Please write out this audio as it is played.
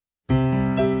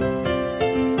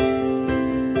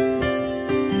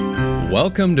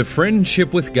Welcome to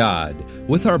Friendship with God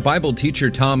with our Bible teacher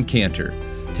Tom Cantor.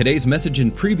 Today's message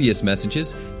and previous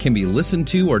messages can be listened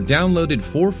to or downloaded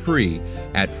for free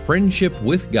at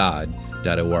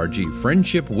friendshipwithgod.org,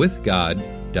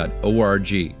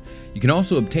 friendshipwithgod.org. You can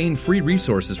also obtain free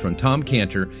resources from Tom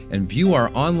Cantor and view our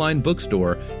online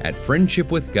bookstore at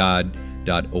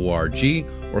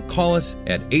friendshipwithgod.org or call us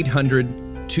at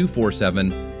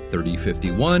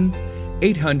 800-247-3051,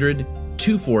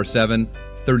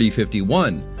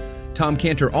 800-247-3051. Tom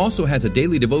Cantor also has a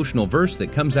daily devotional verse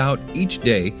that comes out each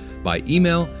day by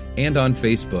email and on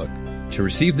Facebook. To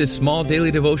receive this small daily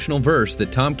devotional verse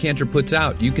that Tom Cantor puts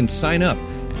out, you can sign up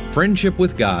at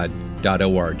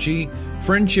friendshipwithgod.org,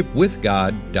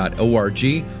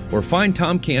 friendshipwithgod.org, or find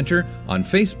Tom Cantor on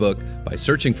Facebook by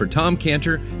searching for Tom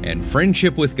Cantor and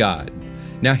Friendship with God.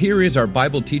 Now here is our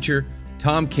Bible teacher,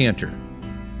 Tom Cantor.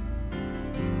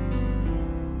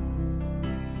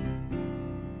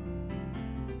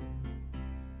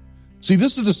 See,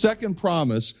 this is the second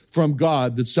promise from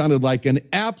God that sounded like an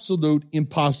absolute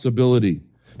impossibility.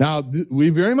 Now, we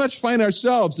very much find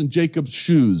ourselves in Jacob's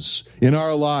shoes in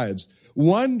our lives,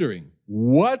 wondering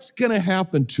what's going to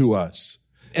happen to us.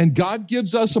 And God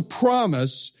gives us a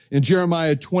promise in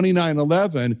Jeremiah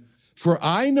 29:11, "For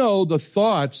I know the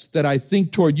thoughts that I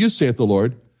think toward you, saith the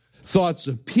Lord, thoughts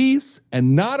of peace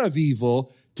and not of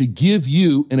evil, to give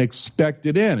you an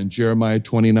expected end," in Jeremiah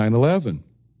 29:11.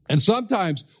 And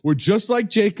sometimes we're just like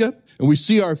Jacob, and we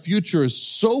see our future is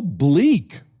so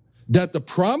bleak that the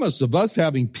promise of us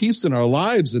having peace in our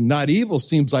lives and not evil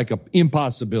seems like an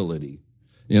impossibility.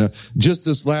 Just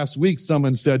this last week,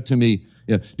 someone said to me,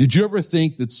 "Did you ever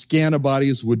think that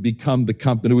Scantibodies would become the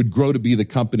company, would grow to be the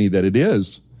company that it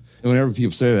is?" And whenever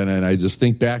people say that, and I just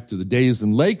think back to the days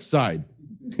in Lakeside.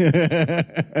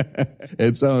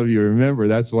 And some of you remember,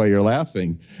 that's why you're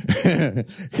laughing.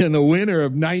 In the winter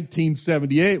of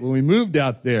 1978, when we moved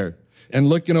out there, and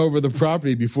looking over the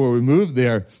property before we moved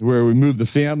there, where we moved the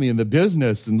family and the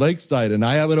business in Lakeside, and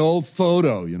I have an old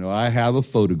photo, I have a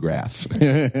photograph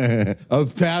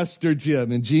of Pastor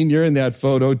Jim, and Gene, you're in that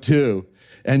photo too.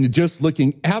 And you're just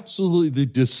looking absolutely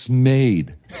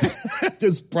dismayed at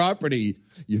this property.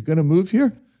 "You're going to move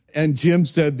here?" And Jim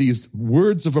said these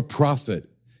words of a prophet.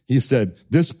 He said,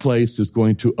 "This place is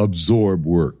going to absorb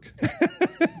work."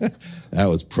 That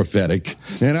was prophetic.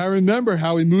 And I remember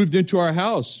how we moved into our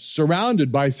house,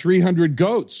 surrounded by 300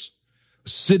 goats,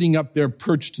 sitting up there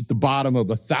perched at the bottom of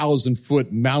a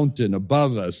 1,000-foot mountain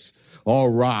above us, all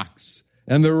rocks.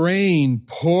 And the rain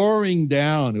pouring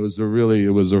down. It was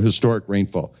a historic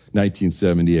rainfall,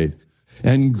 1978.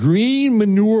 And green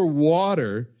manure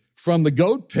water from the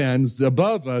goat pens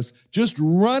above us just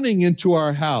running into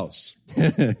our house.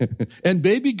 And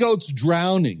baby goats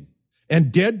drowning.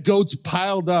 And dead goats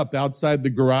piled up outside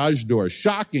the garage door,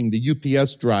 shocking the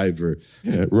UPS driver.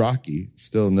 Rocky,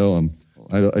 still know him.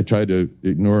 I tried to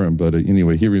ignore him, but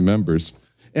anyway, he remembers.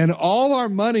 And all our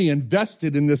money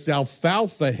invested in this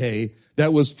alfalfa hay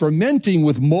that was fermenting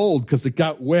with mold because it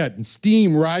got wet and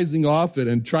steam rising off it,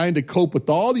 and trying to cope with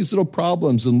all these little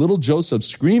problems, and little Joseph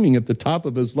screaming at the top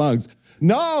of his lungs,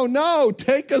 No,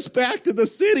 take us back to the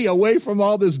city, away from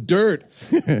all this dirt."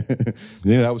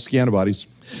 That was Scantibodies.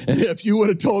 And if you would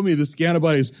have told me the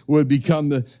Scantibodies would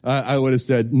become I would have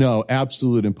said, no,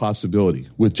 absolute impossibility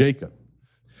with Jacob.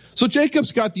 So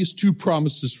Jacob's got these two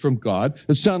promises from God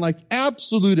that sound like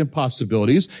absolute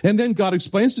impossibilities. And then God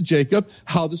explains to Jacob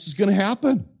how this is going to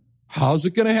happen. How's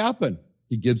it going to happen?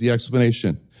 He gives the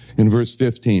explanation in verse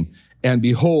 15. "And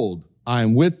behold, I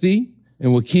am with thee,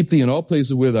 and will keep thee in all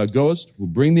places where thou goest, will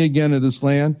bring thee again to this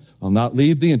land. I'll not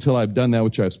leave thee until I've done that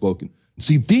which I've spoken."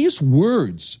 See, these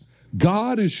words,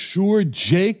 God assured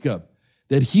Jacob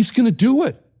that he's going to do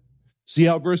it. See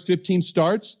how verse 15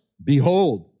 starts?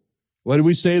 Behold. What do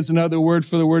we say is another word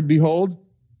for the word behold?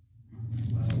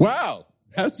 Wow.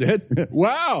 That's it.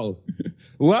 Wow.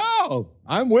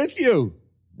 I'm with you.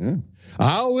 Yeah.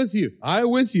 I'm with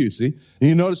you. See? And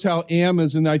you notice how am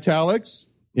is in italics?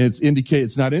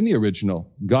 It's not in the original.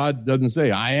 God doesn't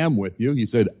say, "I am with you." He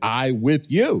said, "I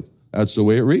with you." That's the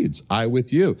way it reads. I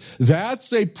with you.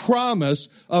 That's a promise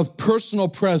of personal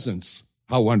presence.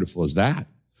 How wonderful is that?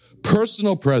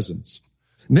 Personal presence.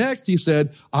 Next, he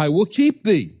said, "I will keep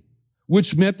thee,"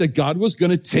 which meant that God was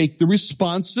going to take the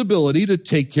responsibility to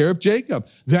take care of Jacob.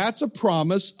 That's a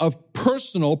promise of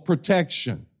personal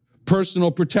protection.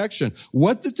 Personal protection.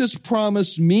 What did this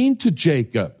promise mean to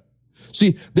Jacob?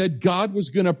 See, that God was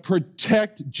going to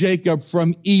protect Jacob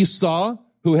from Esau,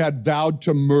 who had vowed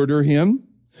to murder him.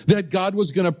 That God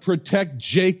was going to protect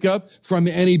Jacob from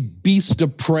any beast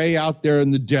of prey out there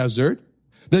in the desert.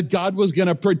 that God was going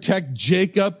to protect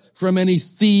Jacob from any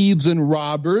thieves and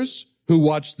robbers who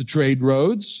watched the trade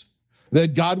roads,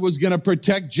 that God was going to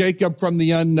protect Jacob from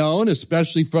the unknown,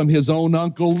 especially from his own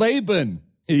uncle Laban.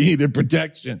 He needed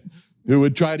protection, who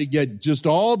would try to get just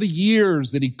all the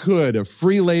years that he could of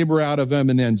free labor out of him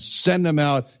and then send him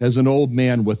out as an old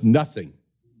man with nothing.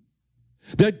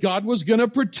 That God was going to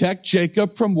protect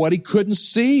Jacob from what he couldn't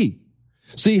see.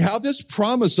 See how this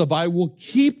promise of I will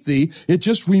keep thee, it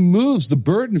just removes the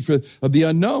burden of the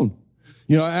unknown.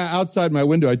 You know, outside my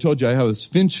window, I told you I have this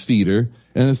finch feeder,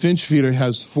 and the finch feeder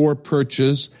has 4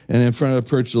 perches, and in front of the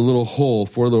perch, a little hole,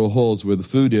 4 little holes where the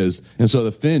food is. And so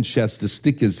the finch has to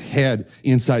stick his head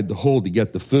inside the hole to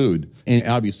get the food. And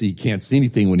obviously he can't see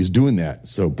anything when he's doing that.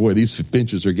 So boy, these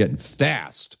finches are getting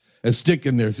fast at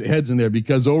sticking their heads in there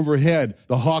because overhead,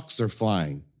 the hawks are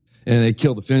flying and they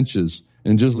kill the finches.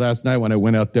 And just last night when I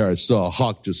went out there, I saw a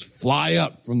hawk just fly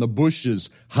up from the bushes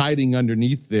hiding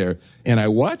underneath there. And I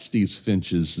watched these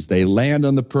finches as they land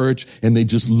on the perch and they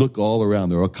just look all around.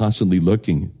 They're all constantly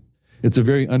looking. It's a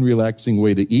very unrelaxing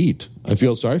way to eat. I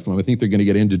feel sorry for them. I think they're going to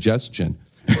get indigestion.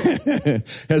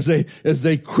 as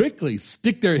they quickly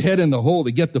stick their head in the hole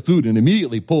to get the food and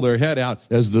immediately pull their head out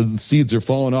as the seeds are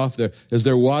falling off there, as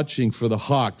they're watching for the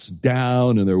hawks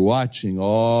down and they're watching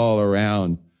all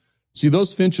around. See,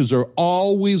 those finches are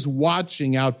always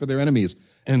watching out for their enemies.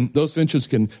 And those finches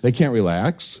they can't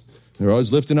relax. They're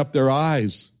always lifting up their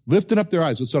eyes. Lifting up their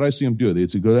eyes. That's what I see them do. They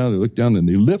go down, they look down, and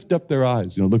they lift up their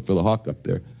eyes. Look for the hawk up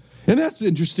there. And that's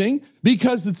interesting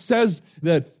because it says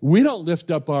that we don't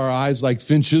lift up our eyes like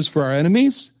finches for our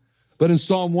enemies. But in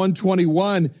Psalm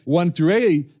 121,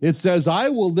 1-8, it says, I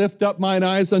will lift up mine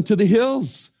eyes unto the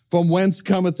hills, from whence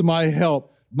cometh my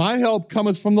help. My help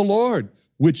cometh from the Lord,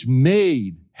 which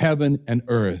made heaven and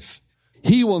earth.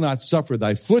 He will not suffer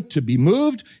thy foot to be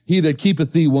moved. He that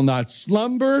keepeth thee will not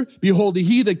slumber. Behold,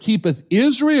 he that keepeth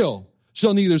Israel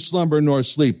shall neither slumber nor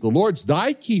sleep. The Lord's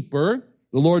thy keeper.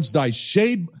 The Lord's thy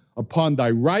shade upon thy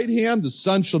right hand. The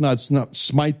sun shall not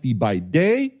smite thee by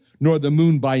day, nor the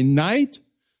moon by night.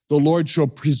 The Lord shall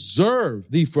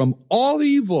preserve thee from all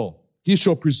evil. He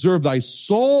shall preserve thy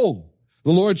soul.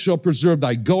 The Lord shall preserve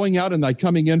thy going out and thy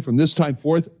coming in from this time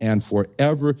forth and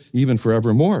forever, even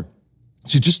forevermore.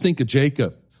 So just think of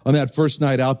Jacob on that first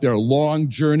night out there, a long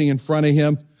journey in front of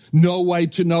him. No way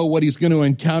to know what he's going to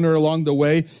encounter along the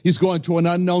way. He's going to an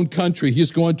unknown country.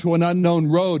 He's going to an unknown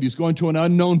road. He's going to an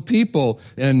unknown people.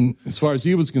 And as far as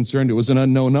he was concerned, it was an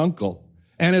unknown uncle.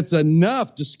 And it's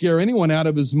enough to scare anyone out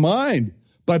of his mind.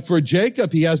 But for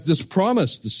Jacob, he has this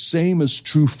promise. The same is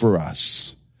true for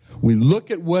us. We look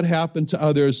at what happened to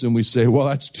others and we say, well,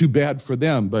 that's too bad for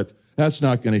them, but that's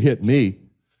not going to hit me.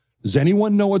 Does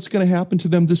anyone know what's going to happen to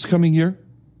them this coming year?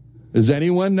 Does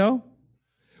anyone know?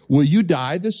 Will you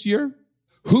die this year?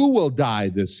 Who will die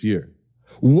this year?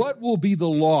 What will be the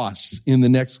loss in the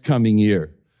next coming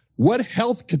year? What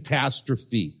health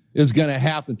catastrophe is going to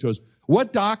happen to us?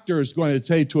 What doctor is going to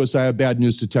say to us, I have bad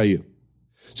news to tell you?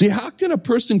 See, how can a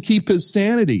person keep his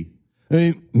sanity? I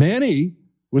mean, many,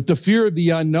 with the fear of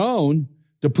the unknown,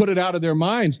 to put it out of their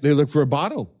minds, they look for a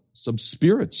bottle, some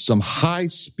spirits, some high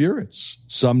spirits,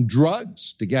 some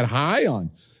drugs to get high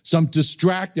on, some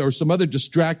distracting or some other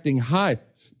distracting high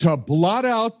to blot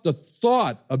out the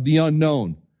thought of the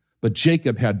unknown. But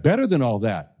Jacob had better than all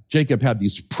that. Jacob had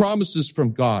these promises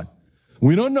from God.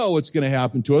 We don't know what's going to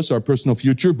happen to us, our personal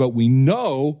future, but we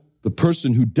know the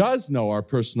person who does know our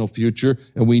personal future,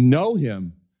 and we know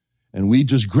him. And we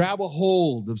just grab a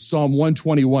hold of Psalm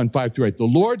 121, 5-8. The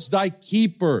Lord's thy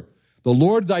keeper. The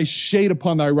Lord thy shade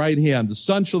upon thy right hand. The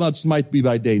sun shall not smite thee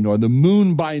by day, nor the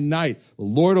moon by night. The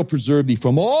Lord will preserve thee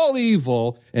from all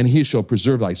evil, and he shall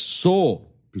preserve thy soul.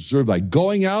 Preserve thy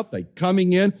going out, thy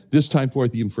coming in, this time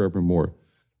forth, even forevermore.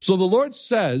 So the Lord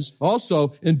says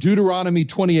also in Deuteronomy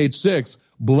 28:6,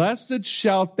 blessed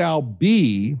shalt thou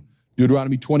be,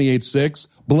 Deuteronomy 28:6,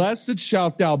 blessed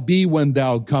shalt thou be when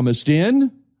thou comest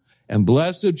in, and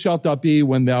blessed shalt thou be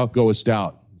when thou goest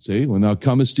out. See, when thou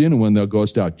comest in and when thou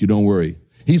goest out, you don't worry.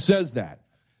 He says that.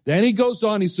 Then he goes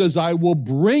on, he says, I will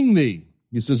bring thee.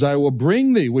 He says, I will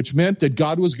bring thee, which meant that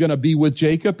God was going to be with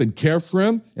Jacob and care for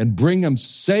him and bring him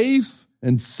safe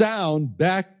and sound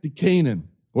back to Canaan.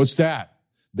 What's that?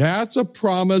 That's a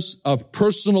promise of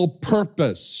personal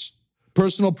purpose.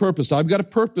 Personal purpose. I've got a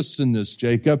purpose in this,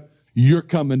 Jacob. You're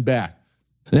coming back.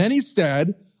 Then he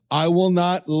said, I will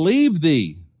not leave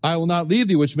thee. I will not leave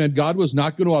thee, which meant God was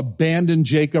not going to abandon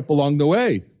Jacob along the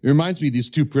way. It reminds me of these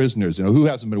two prisoners. You know, who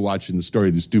hasn't been watching the story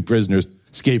of these two prisoners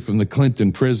escaped from the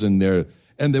Clinton prison there?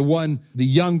 And the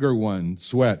younger one,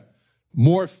 Sweat,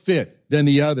 more fit than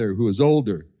the other who was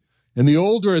older. And the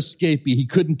older escapee, he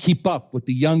couldn't keep up with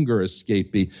the younger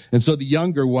escapee. And so the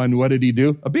younger one, what did he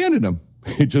do? Abandoned him.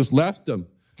 He just left him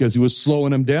because he was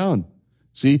slowing him down.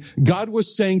 See, God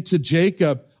was saying to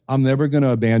Jacob, I'm never going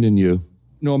to abandon you.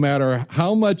 No matter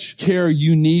how much care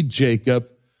you need, Jacob,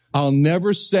 I'll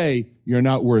never say you're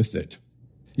not worth it.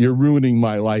 You're ruining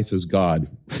my life as God.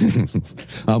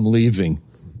 I'm leaving.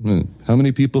 How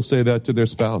many people say that to their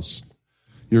spouse?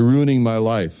 You're ruining my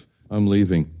life. I'm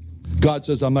leaving. God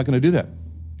says, I'm not going to do that.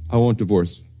 I won't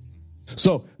divorce.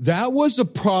 So that was a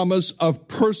promise of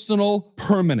personal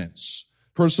permanence.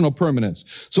 Personal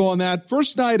permanence. So on that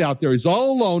first night out there, he's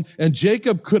all alone, and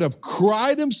Jacob could have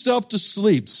cried himself to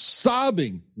sleep,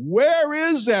 sobbing,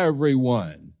 where is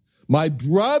everyone? My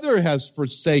brother has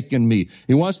forsaken me.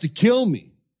 He wants to kill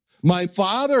me. My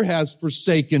father has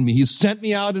forsaken me. He sent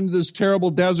me out into this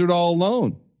terrible desert all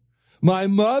alone. My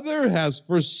mother has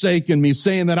forsaken me,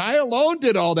 saying that I alone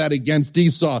did all that against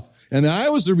Esau, and that I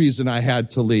was the reason I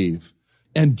had to leave.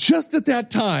 And just at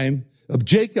that time of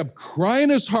Jacob crying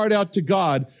his heart out to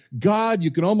God,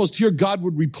 you can almost hear God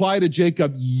would reply to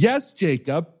Jacob, yes,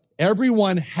 Jacob,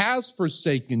 everyone has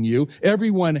forsaken you.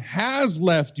 Everyone has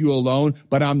left you alone,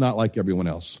 but I'm not like everyone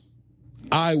else.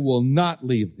 I will not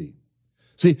leave thee.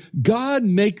 See, God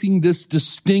making this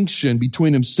distinction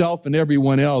between himself and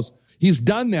everyone else, he's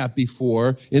done that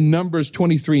before in Numbers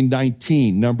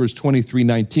 23:19. Numbers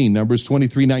 23:19. Numbers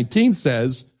 23:19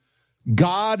 says,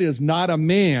 God is not a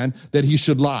man that he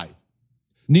should lie,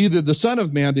 neither the son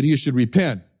of man that he should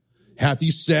repent. Hath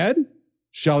he said,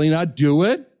 shall he not do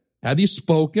it? Hath he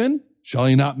spoken, shall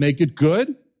he not make it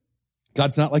good?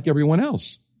 God's not like everyone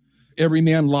else. Every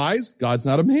man lies. God's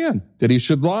not a man that he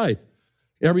should lie.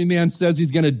 Every man says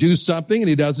he's going to do something and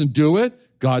he doesn't do it.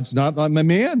 God's not a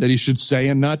man that he should say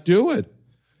and not do it.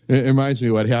 It reminds me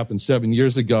of what happened 7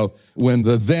 years ago when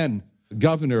the then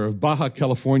governor of Baja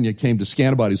California came to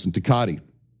Scantibodies in Tecate.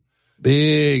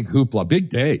 Big hoopla, big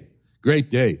day,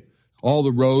 great day. All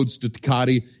the roads to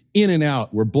Tecate, in and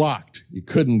out, were blocked. You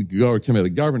couldn't go or come in. The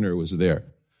governor was there.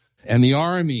 And the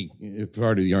army,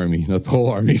 part of the army, not the whole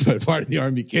army, but part of the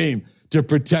army came to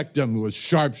protect them with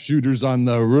sharpshooters on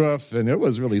the roof, and it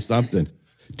was really something.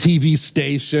 TV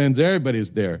stations,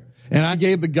 everybody's there. And I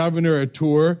gave the governor a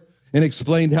tour and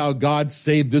explained how God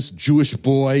saved this Jewish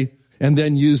boy and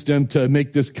then used him to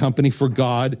make this company for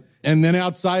God. And then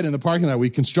outside in the parking lot, we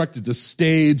constructed the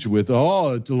stage with a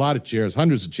lot of chairs,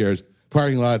 hundreds of chairs,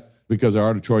 parking lot, because our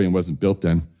auditorium wasn't built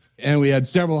then. And we had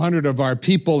several hundred of our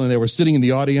people, and they were sitting in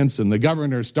the audience, and the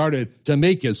governor started to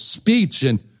make his speech,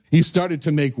 and he started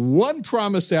to make one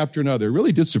promise after another. It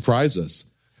really did surprise us.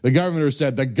 The governor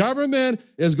said, the government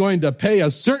is going to pay a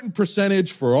certain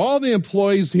percentage for all the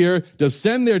employees here to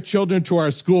send their children to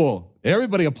our school.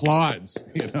 Everybody applauds,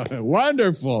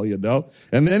 wonderful,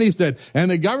 And then he said,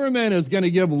 and the government is going to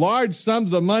give large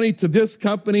sums of money to this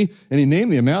company, and he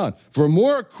named the amount, for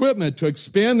more equipment to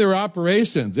expand their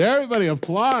operations. Everybody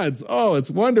applauds. Oh, it's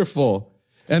wonderful.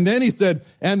 And then he said,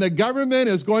 and the government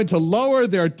is going to lower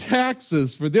their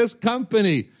taxes for this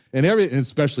company. And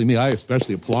especially me, I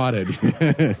especially applauded.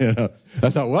 I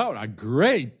thought, wow, a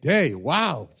great day.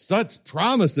 Wow, such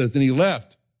promises. And he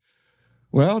left.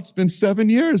 Well, it's been 7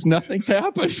 years. Nothing's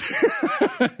happened.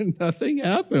 Nothing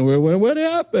happened. What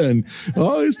happened?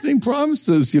 All these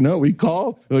promises, we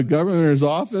call the governor's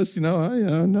office,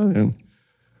 nothing.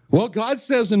 Well, God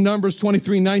says in Numbers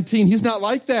 23:19, he's not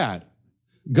like that.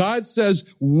 God says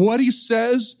what he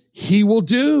says, he will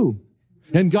do.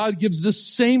 And God gives the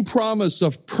same promise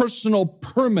of personal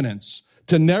permanence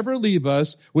to never leave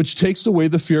us, which takes away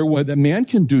the fear of what that man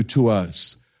can do to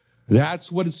us.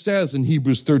 That's what it says in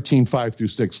Hebrews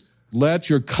 13:5-6. Let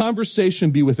your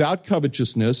conversation be without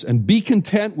covetousness and be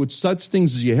content with such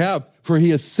things as you have. For he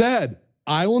has said,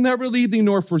 I will never leave thee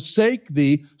nor forsake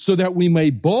thee, so that we may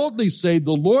boldly say,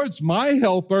 the Lord's my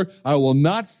helper. I will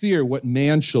not fear what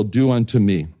man shall do unto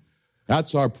me.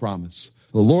 That's our promise.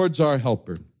 The Lord's our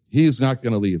helper. He is not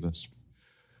going to leave us.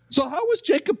 So how was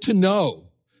Jacob to know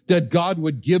that God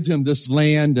would give him this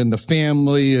land and the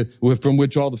family from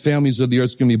which all the families of the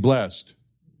earth can be blessed?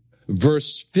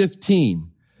 Verse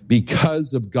 15,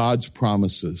 because of God's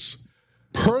promises.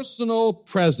 Personal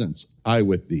presence, I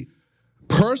with thee.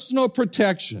 Personal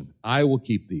protection, I will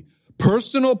keep thee.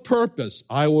 Personal purpose,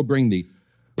 I will bring thee.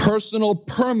 Personal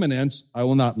permanence, I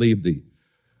will not leave thee.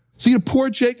 See, poor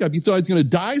Jacob, he thought he was going to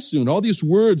die soon. All these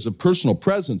words of personal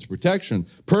presence, protection,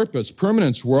 purpose,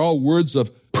 permanence were all words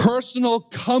of personal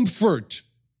comfort.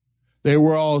 They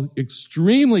were all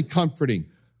extremely comforting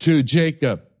to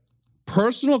Jacob.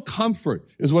 Personal comfort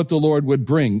is what the Lord would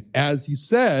bring. As he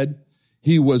said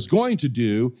he was going to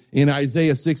do in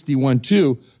Isaiah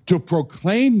 61:2, to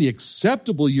proclaim the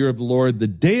acceptable year of the Lord, the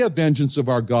day of vengeance of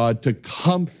our God, to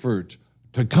comfort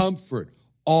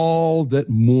all that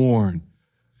mourn.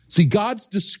 See, God's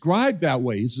described that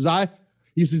way. He says,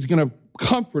 he's going to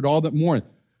comfort all that mourn.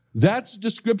 That's a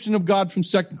description of God from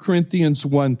 2 Corinthians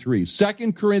 1:3.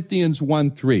 2 Corinthians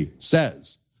 1:3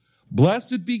 says,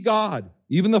 blessed be God,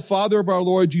 even the Father of our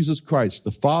Lord Jesus Christ,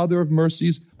 the Father of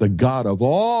mercies, the God of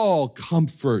all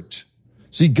comfort.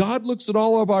 See, God looks at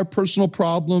all of our personal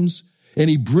problems and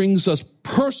he brings us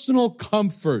personal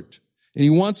comfort. And he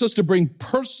wants us to bring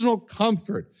personal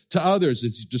comfort to others,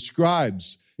 as he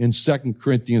describes in 2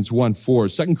 Corinthians 1:4.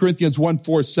 2 Corinthians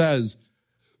 1:4 says,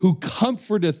 who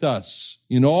comforteth us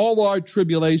in all our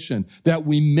tribulation, that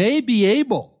we may be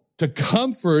able to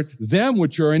comfort them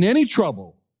which are in any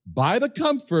trouble by the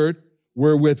comfort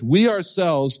wherewith we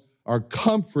ourselves are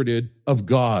comforted of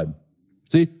God.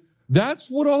 See, that's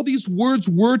what all these words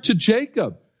were to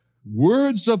Jacob.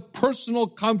 Words of personal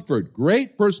comfort,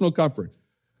 great personal comfort.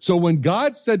 So when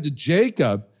God said to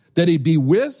Jacob that he'd be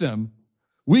with him,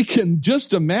 we can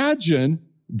just imagine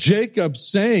Jacob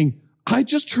saying, I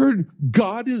just heard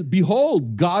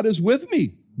behold, God is with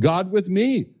me. God with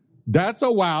me. That's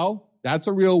a wow. That's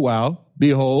a real wow.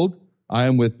 Behold, I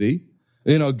am with thee.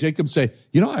 Jacob say,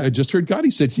 I just heard God.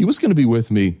 He said he was going to be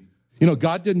with me.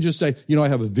 God didn't just say, I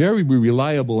have a very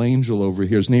reliable angel over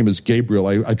here. His name is Gabriel.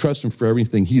 I trust him for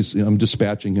everything. I'm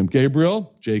dispatching him.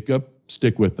 Gabriel, Jacob,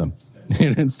 stick with them. He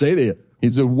didn't say that.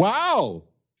 He said, wow,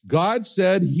 God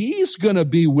said he's going to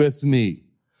be with me.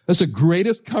 That's the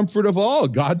greatest comfort of all.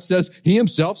 God says he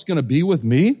himself's going to be with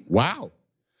me. Wow,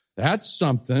 that's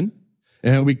something.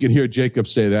 And we can hear Jacob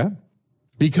say that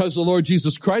because the Lord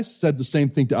Jesus Christ said the same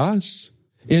thing to us.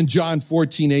 In John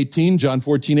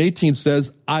 14:18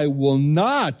 says, I will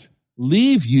not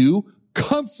leave you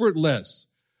comfortless.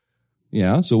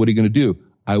 Yeah, so what are you going to do?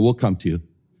 I will come to you.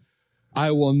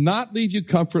 I will not leave you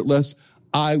comfortless.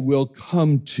 I will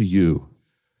come to you.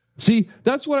 See,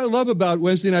 that's what I love about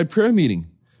Wednesday night prayer meeting.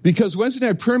 Because Wednesday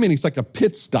night prayer meeting is like a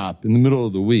pit stop in the middle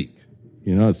of the week.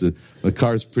 The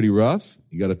car's pretty rough.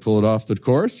 You got to pull it off the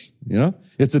course.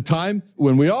 It's a time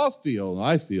when we all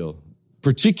I feel,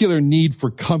 particular need for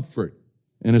comfort.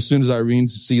 And as soon as Irene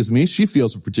sees me, she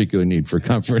feels a particular need for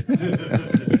comfort.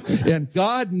 And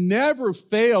God never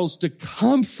fails to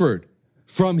comfort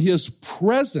from his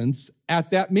presence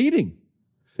at that meeting.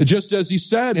 Just as he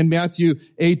said in Matthew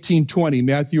 18:20.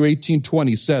 Matthew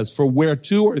 18:20 says, for where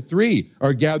 2 or 3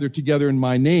 are gathered together in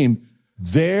my name,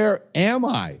 there am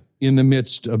I in the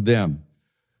midst of them.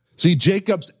 See,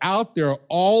 Jacob's out there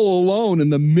all alone in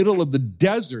the middle of the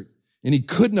desert, and he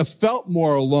couldn't have felt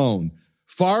more alone,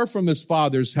 far from his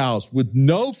father's house, with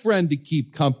no friend to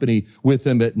keep company with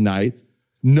him at night,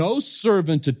 no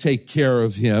servant to take care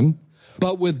of him.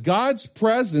 But with God's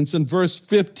presence in verse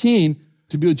 15,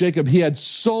 to be with Jacob, he had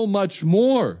so much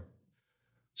more.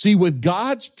 See, with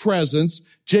God's presence,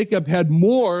 Jacob had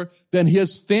more than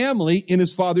his family in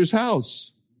his father's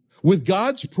house. With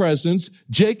God's presence,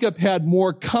 Jacob had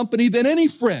more company than any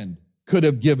friend could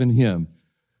have given him.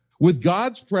 With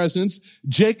God's presence,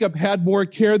 Jacob had more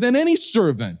care than any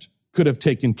servant could have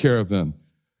taken care of him.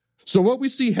 So what we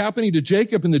see happening to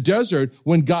Jacob in the desert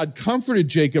when God comforted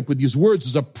Jacob with these words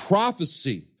is a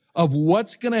prophecy of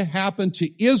what's going to happen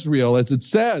to Israel, as it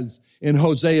says in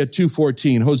Hosea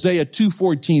 2:14. Hosea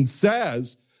 2:14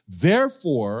 says,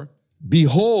 therefore,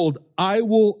 behold, I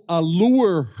will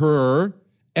allure her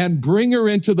and bring her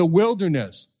into the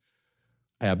wilderness.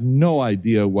 I have no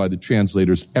idea why the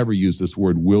translators ever use this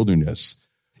word wilderness.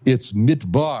 It's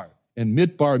midbar, and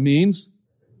midbar means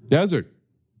desert.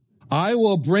 I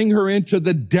will bring her into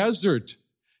the desert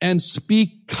and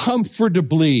speak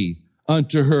comfortably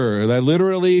unto her. That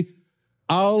literally,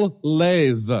 I'll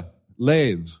lave,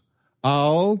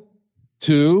 I'll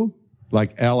to,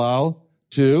 like El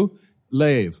to,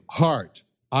 lave, heart.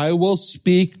 I will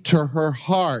speak to her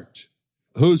heart.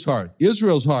 Whose heart?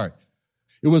 Israel's heart.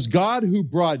 It was God who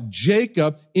brought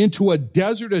Jacob into a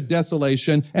desert of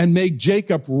desolation and made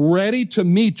Jacob ready to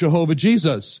meet Jehovah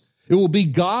Jesus. It will be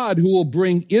God who will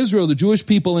bring Israel, the Jewish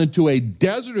people, into a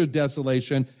desert of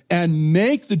desolation and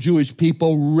make the Jewish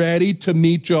people ready to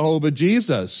meet Jehovah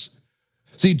Jesus.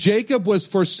 See, Jacob was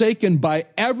forsaken by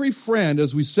every friend,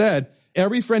 as we said.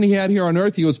 Every friend he had here on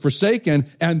earth, he was forsaken,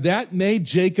 and that made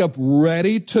Jacob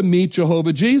ready to meet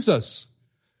Jehovah Jesus.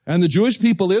 And the Jewish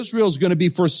people, Israel, is going to be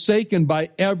forsaken by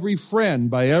every friend,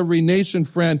 by every nation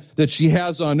friend that she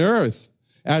has on earth.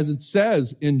 As it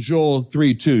says in Joel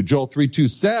 3:2. Joel 3:2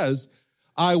 says,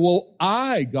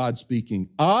 God speaking,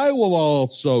 I will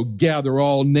also gather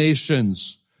all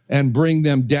nations and bring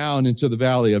them down into the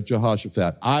valley of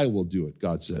Jehoshaphat. I will do it,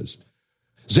 God says.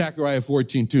 Zechariah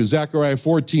 14:2. Zechariah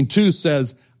 14:2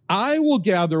 says, I will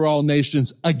gather all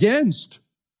nations against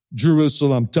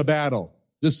Jerusalem to battle.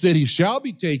 The city shall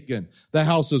be taken, the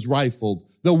houses rifled,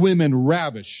 the women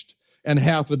ravished, and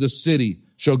half of the city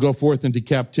shall go forth into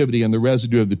captivity, and the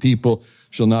residue of the people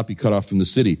shall not be cut off from the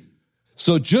city.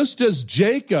 So just as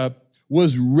Jacob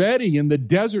was ready in the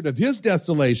desert of his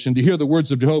desolation to hear the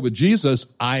words of Jehovah Jesus,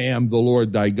 I am the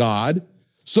Lord thy God,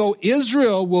 so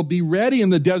Israel will be ready in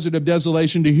the desert of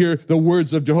desolation to hear the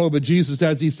words of Jehovah Jesus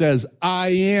as he says, I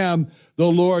am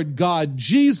the Lord God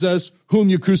Jesus whom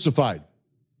you crucified.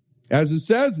 As it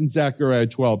says in Zechariah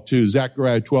 12:2,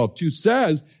 Zechariah 12:2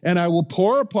 says, and I will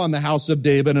pour upon the house of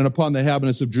David and upon the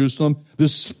inhabitants of Jerusalem the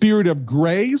spirit of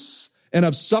grace and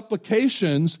of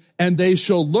supplications, and they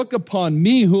shall look upon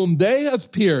me whom they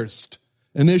have pierced,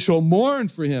 and they shall mourn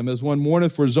for him as one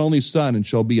mourneth for his only son, and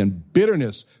shall be in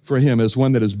bitterness for him as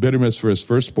one that is bitterness for his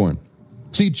firstborn.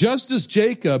 See, just as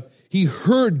Jacob, he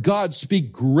heard God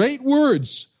speak great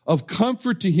words of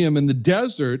comfort to him in the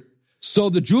desert, so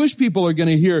the Jewish people are going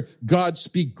to hear God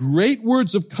speak great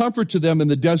words of comfort to them in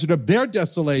the desert of their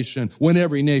desolation when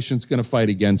every nation's going to fight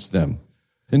against them.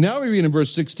 And now we read in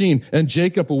verse 16, and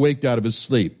Jacob awaked out of his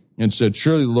sleep and said,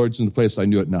 surely the Lord's in the place, I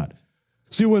knew it not.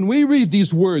 See, when we read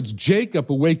these words, Jacob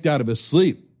awaked out of his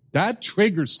sleep, that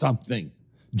triggers something.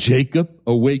 Jacob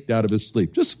awaked out of his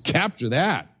sleep. Just capture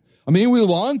that. I mean, we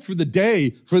long for the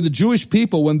day for the Jewish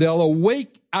people when they'll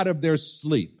awake out of their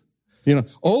sleep.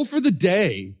 Oh, for the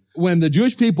day when the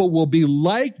Jewish people will be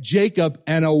like Jacob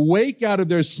and awake out of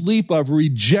their sleep of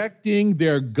rejecting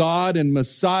their God and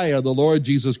Messiah, the Lord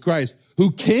Jesus Christ,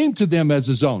 who came to them as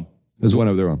his own, as one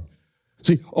of their own.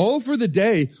 See, oh, for the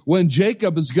day when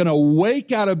Jacob is going to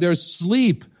wake out of their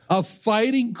sleep of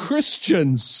fighting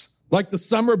Christians like the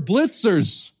summer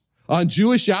blitzers on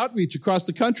Jewish outreach across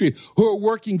the country who are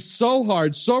working so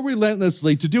hard, so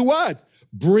relentlessly to do what?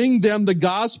 Bring them the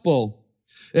gospel.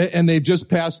 And they've just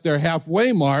passed their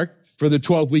halfway mark for the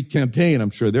 12-week campaign.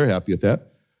 I'm sure they're happy with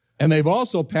that. And they've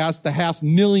also passed the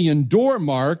 500,000 door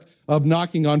mark of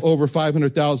knocking on over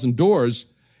 500,000 doors.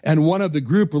 And one of the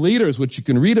group leaders, which you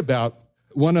can read about,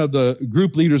 one of the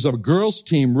group leaders of a girls'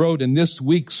 team wrote in this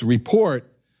week's report,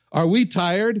 are we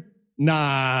tired?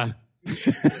 Nah.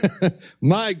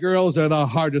 My girls are the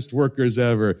hardest workers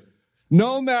ever.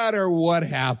 No matter what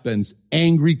happens,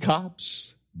 angry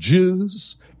cops,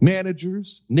 Jews,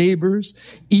 managers, neighbors,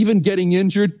 even getting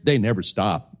injured, they never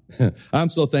stop. I'm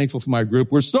so thankful for my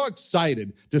group. We're so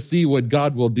excited to see what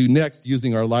God will do next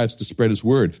using our lives to spread his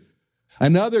word.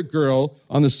 Another girl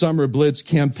on the Summer Blitz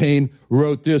campaign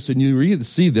wrote this, and you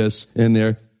see this in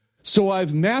there. So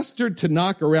I've mastered to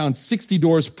knock around 60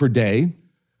 doors per day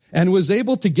and was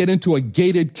able to get into a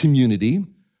gated community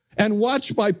and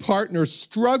watch my partner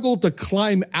struggle to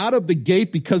climb out of the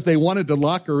gate because they wanted to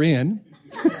lock her in.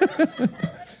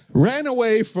 Ran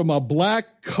away from a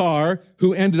black car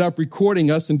who ended up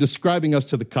recording us and describing us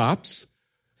to the cops,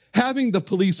 having the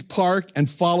police park and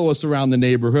follow us around the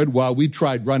neighborhood while we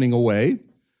tried running away.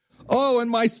 Oh,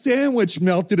 and my sandwich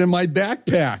melted in my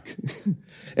backpack.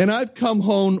 And I've come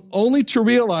home only to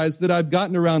realize that I've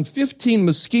gotten around 15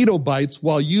 mosquito bites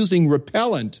while using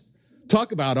repellent.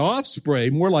 Talk about off spray,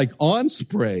 more like on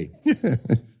spray.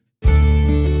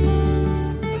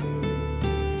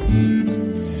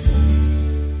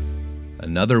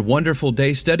 Another wonderful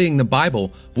day studying the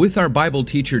Bible with our Bible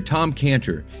teacher, Tom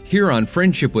Cantor, here on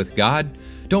Friendship with God.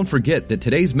 Don't forget that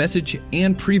today's message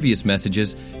and previous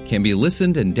messages can be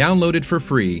listened and downloaded for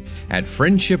free at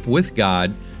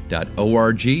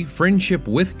friendshipwithgod.org,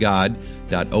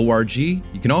 friendshipwithgod.org. You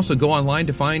can also go online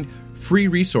to find free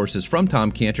resources from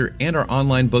Tom Cantor and our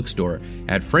online bookstore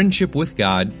at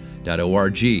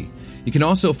friendshipwithgod.org. You can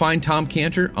also find Tom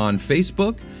Cantor on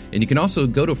Facebook, and you can also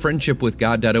go to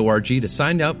friendshipwithgod.org to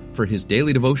sign up for his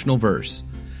daily devotional verse.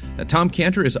 Now, Tom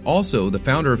Cantor is also the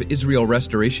founder of Israel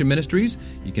Restoration Ministries.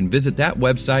 You can visit that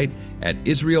website at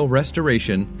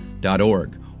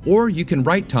israelrestoration.org. Or you can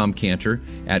write Tom Cantor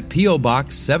at P.O.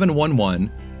 Box 711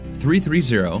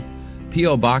 330,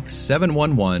 P.O. Box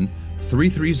 711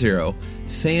 330,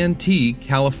 Santee,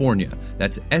 California.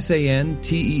 That's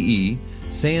Santee,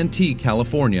 Santee,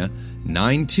 California,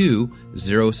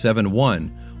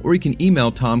 92071. Or you can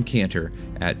email Tom Cantor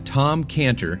at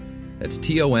tomcantor, that's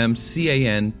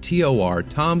TOMCANTOR,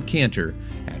 Tom Cantor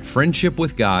at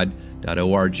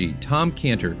friendshipwithgod.org, Tom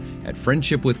Cantor at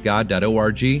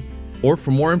friendshipwithgod.org. Or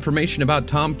for more information about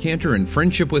Tom Cantor and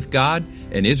Friendship with God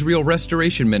and Israel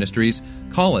Restoration Ministries,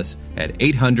 call us at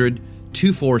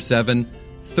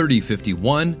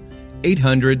 800-247-3051,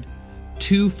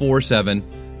 800-247-3051.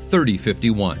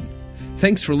 3051.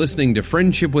 Thanks for listening to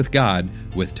Friendship with God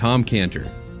with Tom Cantor.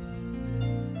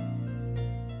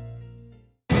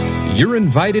 You're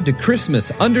invited to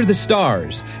Christmas Under the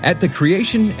Stars at the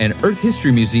Creation and Earth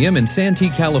History Museum in Santee,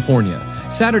 California,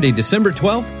 Saturday, December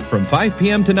 12th from 5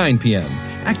 p.m. to 9 p.m.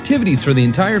 Activities for the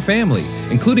entire family,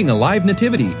 including a live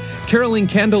nativity, caroling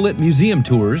candlelit museum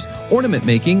tours, ornament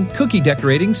making, cookie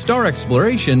decorating, star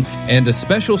exploration, and a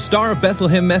special Star of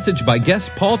Bethlehem message by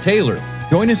guest Paul Taylor.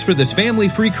 Join us for this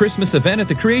family-free Christmas event at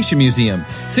the Creation Museum,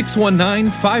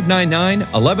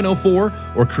 619-599-1104 or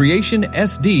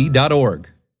creationsd.org.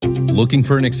 Looking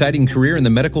for an exciting career in the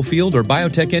medical field or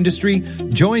biotech industry?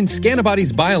 Join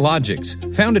Scantibodies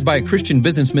Biologics, founded by Christian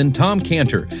businessman Tom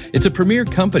Cantor. It's a premier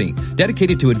company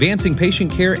dedicated to advancing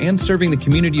patient care and serving the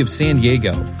community of San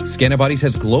Diego. Scantibodies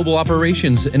has global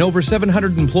operations and over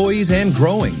 700 employees and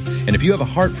growing. And if you have a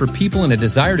heart for people and a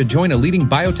desire to join a leading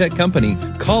biotech company,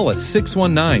 call us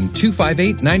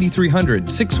 619-258-9300,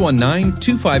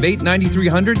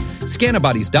 619-258-9300,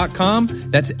 Scantibodies.com.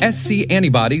 That's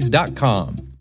scantibodies.com.